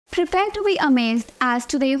Prepare to be amazed, as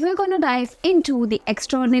today we're going to dive into the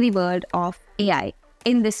extraordinary world of AI.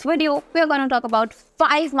 In this video, we're going to talk about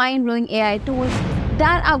 5 mind-blowing AI tools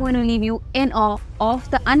that are going to leave you in awe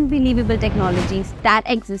of the unbelievable technologies that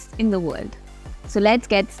exist in the world. So let's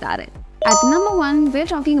get started. At number 1, we're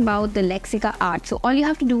talking about the LEXICA art. So all you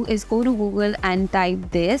have to do is go to Google and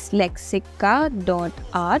type this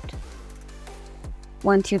lexica.art.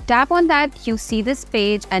 Once you tap on that, you see this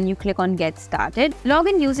page and you click on Get Started. Log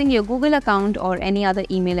in using your Google account or any other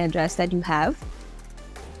email address that you have.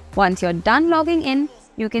 Once you're done logging in,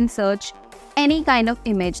 you can search any kind of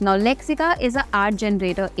image. Now, LEXICA is an art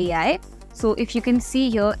generator AI. So if you can see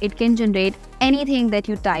here, it can generate anything that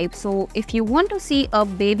you type. So if you want to see a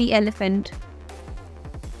baby elephant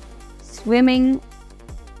swimming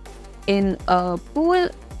in a pool,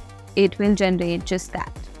 it will generate just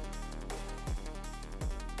that.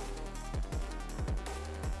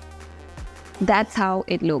 That's how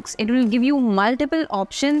it looks. It will give you multiple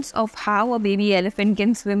options of how a baby elephant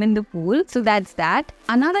can swim in the pool. So that's that.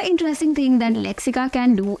 Another interesting thing that LEXICA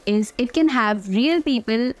can do is it can have real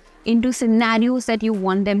people into scenarios that you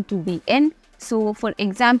want them to be in. So for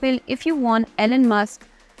example, if you want Elon Musk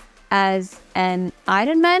as an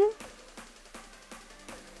Iron Man,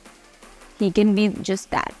 he can be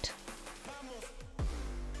just that.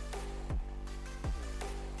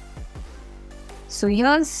 So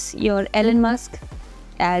here's your Elon Musk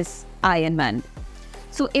as Iron Man.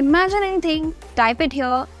 So imagine anything, type it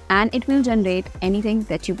here, and it will generate anything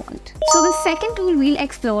that you want. So the second tool we'll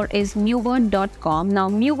explore is mewbot.com. Now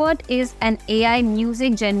Mewbot is an AI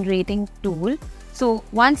music generating tool. So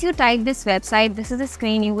once you type this website, this is the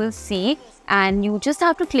screen you will see, and you just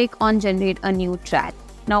have to click on generate a new track.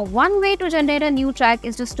 Now one way to generate a new track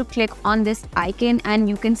is just to click on this icon and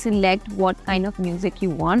you can select what kind of music you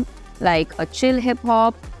want, like a chill hip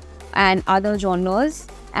hop and other genres,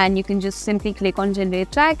 and you can just simply click on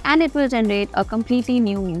generate track and it will generate a completely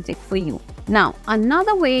new music for you. Now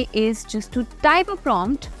another way is just to type a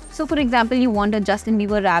prompt. So for example, you want a Justin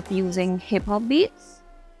Bieber rap using hip hop beats.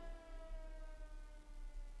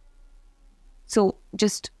 So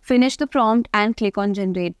just finish the prompt and click on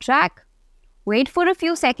generate track. Wait for a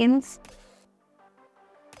few seconds.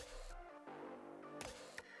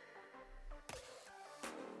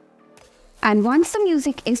 And once the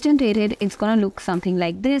music is generated, it's gonna look something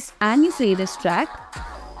like this, and you play this track.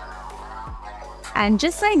 And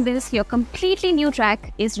just like this, your completely new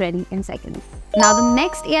track is ready in seconds. Now the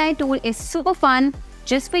next AI tool is super fun,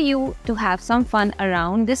 just for you to have some fun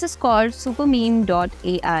around. This is called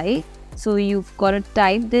SUPERMEME.AI. So you've got to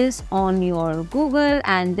type this on your Google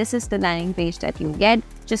and this is the landing page that you get.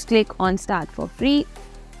 Just click on start for free.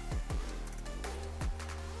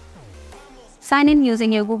 Sign in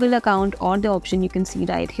using your Google account or the option you can see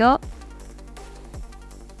right here.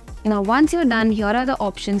 Now once you're done, here are the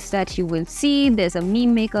options that you will see. There's a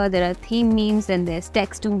meme maker, there are theme memes, and there's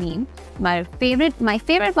text to meme. My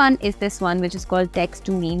favorite one is this one, which is called text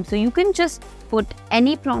to meme. So you can just put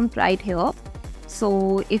any prompt right here.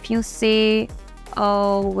 So if you say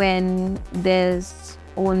when there's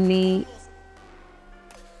only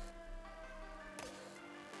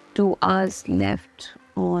 2 hours left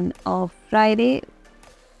on a Friday,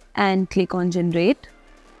 and click on generate.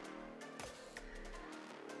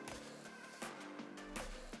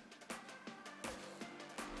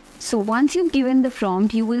 So once you've given the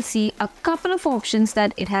prompt, you will see a couple of options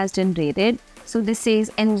that it has generated. So this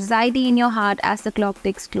says anxiety in your heart as the clock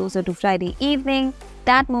ticks closer to Friday evening,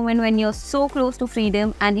 that moment when you're so close to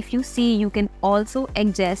freedom. And if you see, you can also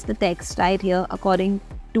adjust the text right here according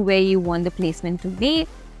to where you want the placement to be.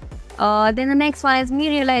 Then the next one is me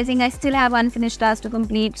realizing I still have unfinished tasks to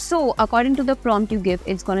complete. So according to the prompt you give,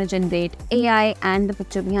 it's going to generate AI and the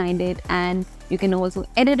picture behind it, and you can also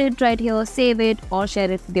edit it right here, save it or share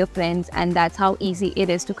it with your friends, and that's how easy it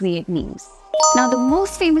is to create memes. Now the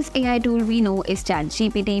most famous AI tool we know is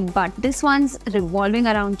ChatGPT, but this one's revolving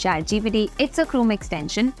around ChatGPT. It's a Chrome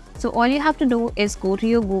extension. So all you have to do is go to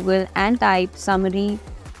your Google and type summary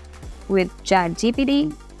with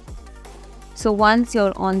ChatGPT. So once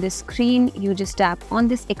you're on this screen, you just tap on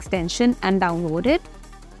this extension and download it.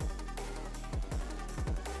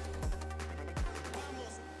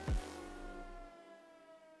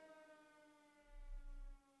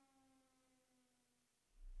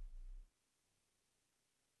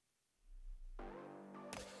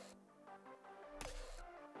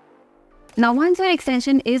 Now once your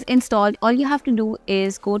extension is installed, all you have to do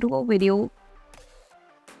is go to a video.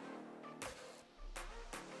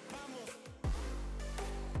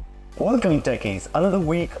 Welcome techies, another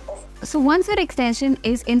week. So once your extension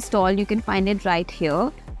is installed, you can find it right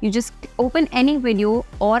here. You just open any video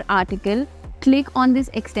or article, click on this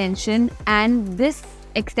extension, and this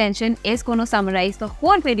extension is going to summarize the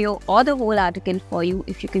whole video or the whole article for you,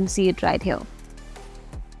 if you can see it right here.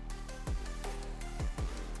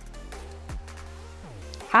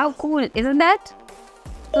 How cool, isn't that?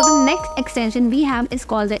 So the next extension we have is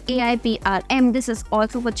called the AIPRM. This is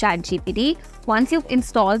also for ChatGPT. Once you've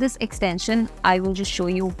installed this extension, I will just show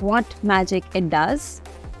you what magic it does.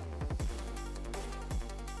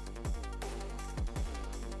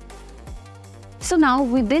 So now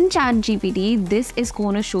within ChatGPT, this is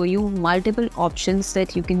going to show you multiple options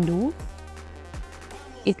that you can do.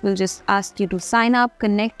 It will just ask you to sign up,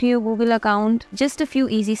 connect to your Google account, just a few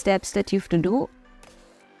easy steps that you have to do.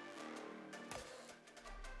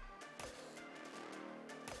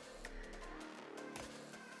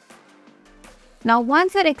 Now,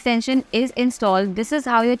 once your extension is installed, this is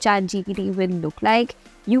how your ChatGPT will look like.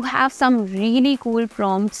 You have some really cool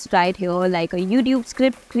prompts right here, like a YouTube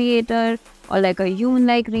script creator or like a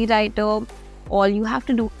human-like rewriter. All you have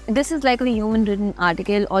to do, this is like a human-written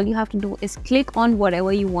article. All you have to do is click on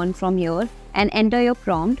whatever you want from here and enter your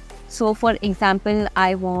prompt. So, for example,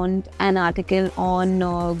 I want an article on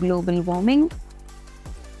global warming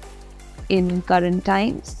in current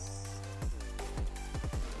times.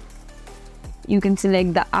 You can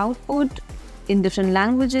select the output in different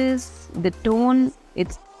languages, the tone,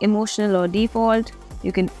 it's emotional or default.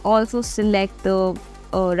 You can also select the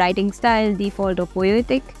writing style, default or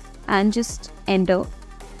poetic, and just enter.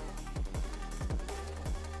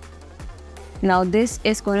 Now this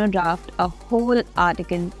is going to draft a whole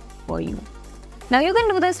article for you. Now you can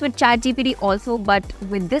do this with ChatGPT also, but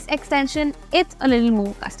with this extension, it's a little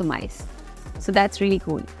more customized. So that's really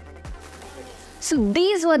cool. So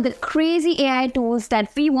these were the crazy AI tools that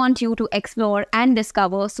we want you to explore and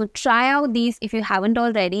discover. So try out these if you haven't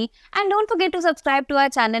already. And don't forget to subscribe to our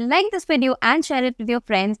channel, like this video and share it with your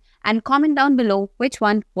friends, and comment down below which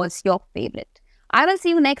one was your favorite. I will see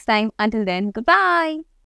you next time. Until then, goodbye.